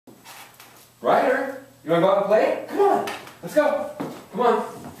Ryder, you want to go out and play? Come on. Let's go. Come on.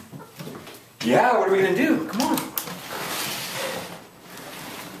 Yeah, what are we going to do? Come on.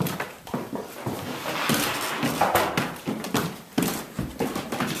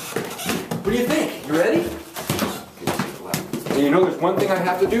 What do you think? You ready? And you know there's one thing I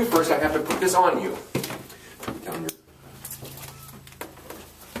have to do first. I have to put this on you. Put down your...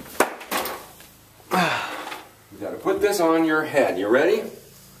 You got to put this on your head. You ready?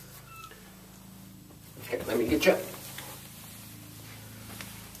 Okay, let me get you.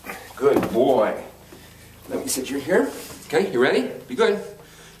 Good boy. Let me sit you here. Okay, you ready? Be good.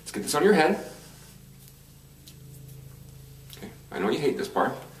 Let's get this on your head. Okay, I know you hate this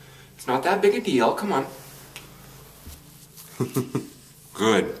part. It's not that big a deal. Come on.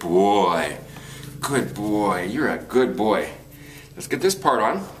 Good boy. Good boy. You're a good boy. Let's get this part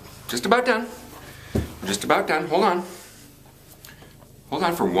on. Just about done. We're just about done. Hold on. Hold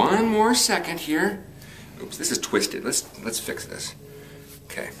on for one more second here. Oops, this is twisted. Let's fix this.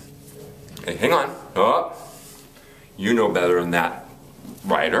 Okay. Okay, hang on. Oh. You know better than that,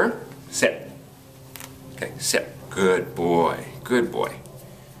 Ryder. Sit. Okay, sit. Good boy. Good boy.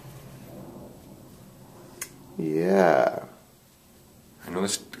 Yeah. I know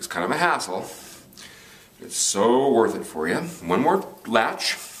this is kind of a hassle, but it's so worth it for you. One more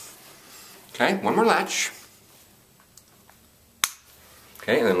latch. Okay, one more latch.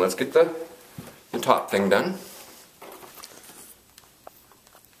 Okay, and then let's get the top thing done.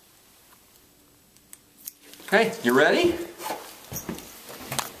 Okay, you ready?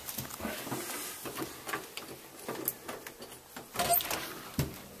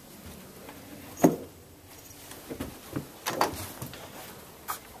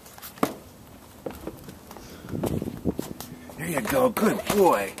 There you go, good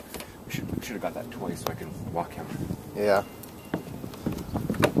boy. We should have got that toy so I can walk him. Yeah.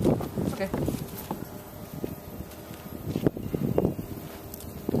 Okay.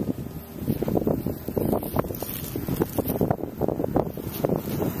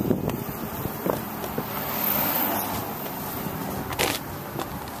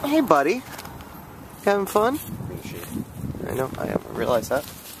 Hey, buddy. Having fun? Pretty shaky. I know, I haven't realized that.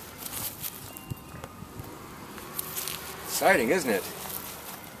 Exciting, isn't it?